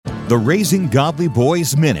The Raising Godly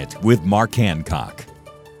Boys Minute with Mark Hancock.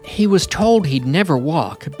 He was told he'd never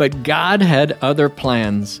walk, but God had other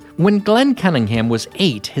plans. When Glenn Cunningham was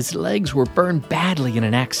 8, his legs were burned badly in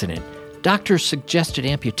an accident. Doctors suggested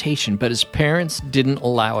amputation, but his parents didn't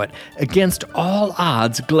allow it. Against all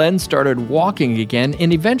odds, Glenn started walking again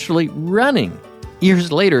and eventually running.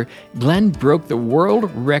 Years later, Glenn broke the world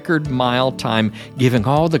record mile time, giving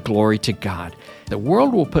all the glory to God. The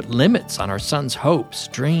world will put limits on our son's hopes,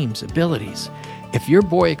 dreams, abilities. If your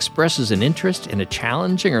boy expresses an interest in a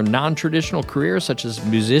challenging or non-traditional career such as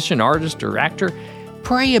musician, artist, or actor,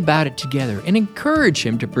 pray about it together and encourage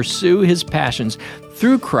him to pursue his passions.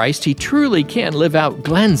 Through Christ, he truly can live out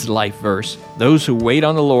Glenn's life verse. Those who wait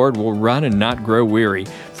on the Lord will run and not grow weary.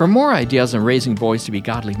 For more ideas on raising boys to be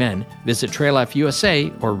godly men, visit Trail Life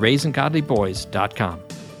USA or RaisingGodlyBoys.com.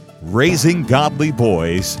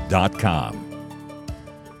 RaisingGodlyBoys.com.